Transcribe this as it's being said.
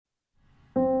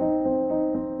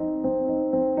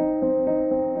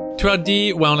To our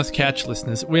dear Wellness Couch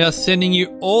listeners, we are sending you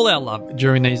all our love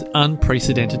during these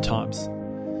unprecedented times.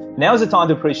 Now is the time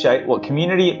to appreciate what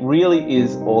community really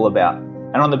is all about.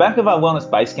 And on the back of our wellness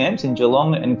base camps in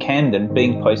Geelong and Camden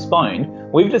being postponed,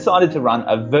 we've decided to run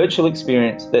a virtual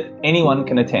experience that anyone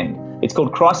can attend. It's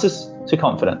called Crisis to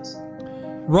Confidence.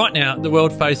 Right now, the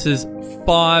world faces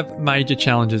 5 major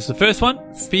challenges. The first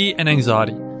one, fear and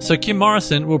anxiety. So Kim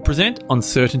Morrison will present on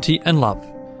certainty and love.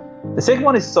 The second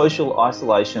one is social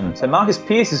isolation. So Marcus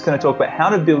Pearce is going to talk about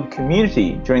how to build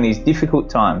community during these difficult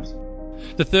times.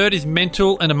 The third is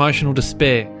mental and emotional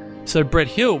despair. So Brett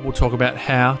Hill will talk about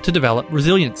how to develop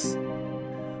resilience.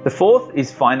 The fourth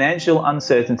is financial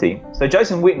uncertainty. So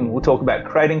Jason Witten will talk about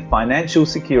creating financial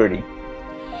security.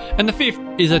 And the fifth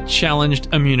is a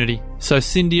challenged immunity. So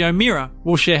Cindy O'Meara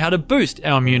will share how to boost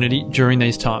our immunity during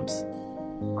these times.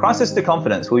 Crisis to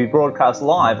Confidence will be broadcast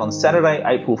live on Saturday,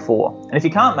 April 4. And if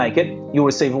you can't make it, you'll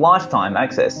receive lifetime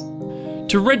access.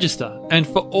 To register and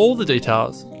for all the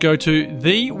details, go to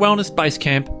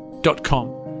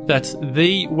thewellnessbasecamp.com. That's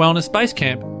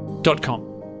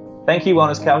thewellnessbasecamp.com. Thank you,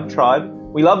 Wellness Couch Tribe.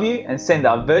 We love you and send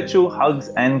our virtual hugs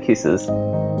and kisses.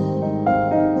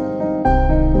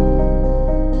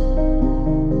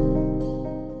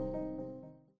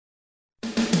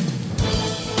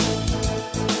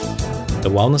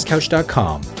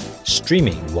 TheWellnessCouch.com,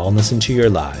 streaming wellness into your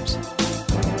lives.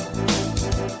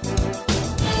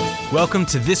 Welcome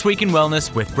to This Week in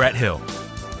Wellness with Brett Hill.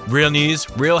 Real news,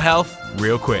 real health,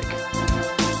 real quick.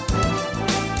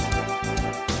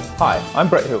 Hi, I'm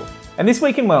Brett Hill. And this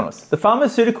week in Wellness, the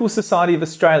Pharmaceutical Society of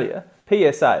Australia,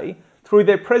 PSA, through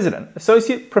their president,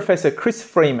 Associate Professor Chris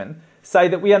Freeman, say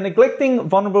that we are neglecting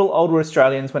vulnerable older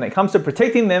Australians when it comes to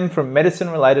protecting them from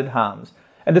medicine-related harms,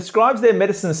 and describes their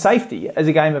medicine safety as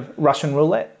a game of Russian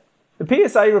roulette. The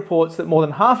PSA reports that more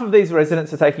than half of these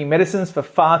residents are taking medicines for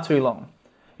far too long.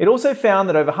 It also found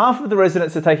that over half of the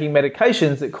residents are taking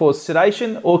medications that cause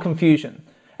sedation or confusion,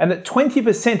 and that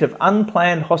 20% of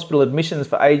unplanned hospital admissions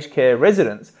for aged care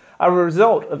residents are a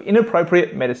result of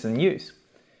inappropriate medicine use.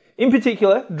 In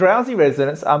particular, drowsy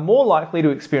residents are more likely to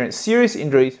experience serious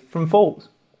injuries from falls.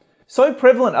 So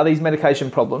prevalent are these medication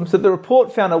problems that the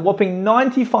report found a whopping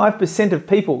 95% of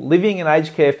people living in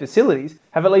aged care facilities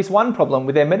have at least one problem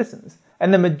with their medicines,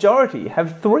 and the majority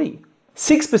have 3.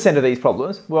 6% of these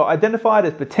problems were identified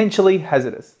as potentially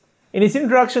hazardous. In his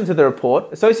introduction to the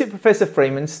report, Associate Professor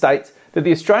Freeman states that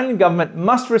the Australian government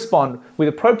must respond with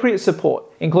appropriate support,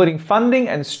 including funding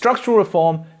and structural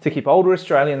reform to keep older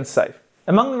Australians safe.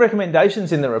 Among the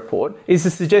recommendations in the report is the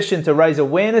suggestion to raise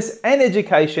awareness and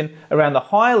education around the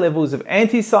higher levels of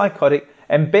antipsychotic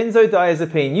and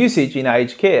benzodiazepine usage in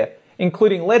aged care,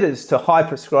 including letters to high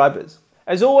prescribers.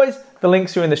 As always, the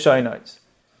links are in the show notes.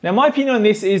 Now, my opinion on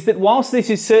this is that whilst this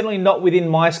is certainly not within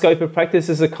my scope of practice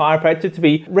as a chiropractor to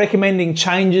be recommending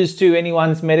changes to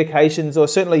anyone's medications or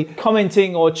certainly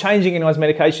commenting or changing anyone's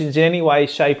medications in any way,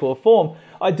 shape or form,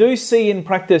 I do see in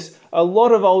practice a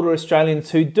lot of older Australians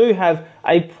who do have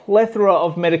a plethora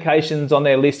of medications on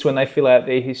their list when they fill out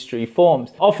their history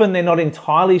forms. Often they're not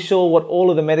entirely sure what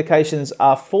all of the medications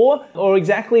are for or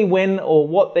exactly when or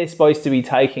what they're supposed to be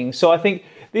taking. So I think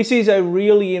this is a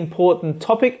really important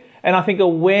topic, and I think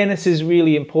awareness is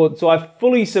really important. So I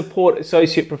fully support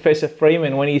Associate Professor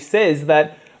Freeman when he says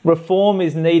that reform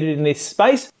is needed in this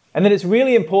space, and that it's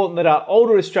really important that our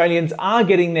older Australians are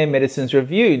getting their medicines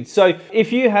reviewed. So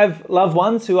if you have loved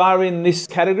ones who are in this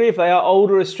category, if they are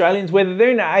older Australians, whether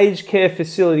they're in an aged care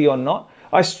facility or not,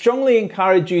 I strongly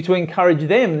encourage you to encourage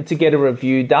them to get a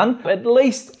review done at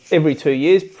least every 2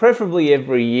 years, preferably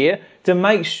every year, to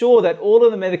make sure that all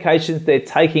of the medications they're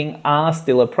taking are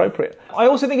still appropriate. I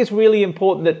also think it's really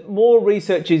important that more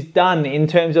research is done in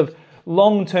terms of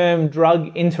long-term drug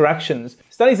interactions.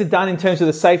 Studies are done in terms of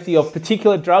the safety of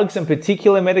particular drugs and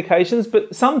particular medications,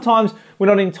 but sometimes we're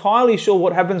not entirely sure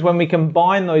what happens when we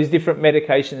combine those different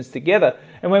medications together.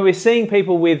 And when we're seeing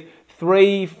people with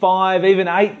 3, 5, even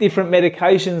 8 different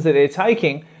medications that they're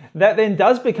taking, that then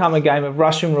does become a game of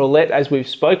Russian roulette, as we've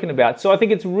spoken about. So I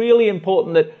think it's really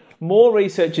important that more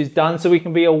research is done so we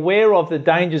can be aware of the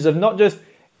dangers of not just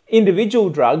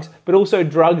individual drugs, but also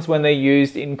drugs when they're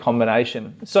used in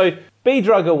combination. So be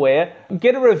drug aware,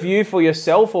 get a review for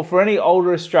yourself or for any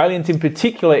older Australians in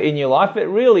particular in your life, but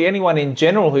really anyone in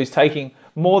general who's taking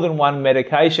more than one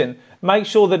medication. Make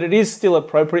sure that it is still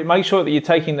appropriate. Make sure that you're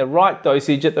taking the right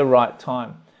dosage at the right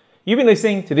time. You've been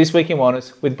listening to This Week in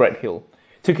Wellness with Brett Hill.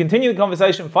 To continue the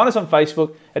conversation, find us on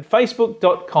Facebook at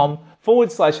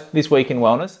facebook.com/This Week in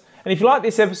Wellness. And if you like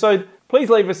this episode, please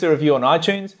leave us a review on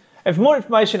iTunes. And for more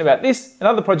information about this and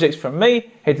other projects from me,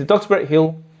 head to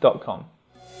drbretthill.com.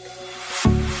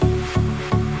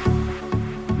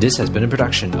 This has been a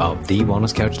production of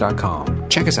TheWellnessCouch.com.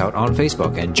 Check us out on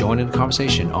Facebook and join in the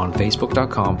conversation on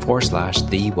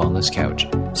Facebook.com/The Wellness Couch.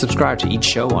 Subscribe to each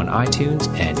show on iTunes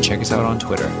and check us out on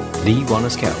Twitter. The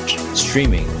Wellness Couch,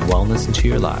 streaming wellness into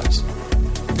your lives.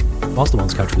 Whilst the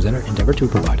Wellness Couch presenter endeavor to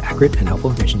provide accurate and helpful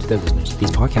information to their listeners,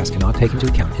 these podcasts cannot take into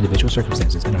account individual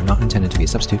circumstances and are not intended to be a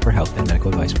substitute for health and medical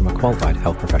advice from a qualified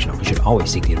health professional. You should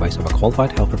always seek the advice of a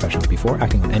qualified health professional before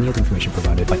acting on any of the information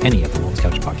provided by any of the Wellness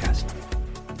Couch podcasts.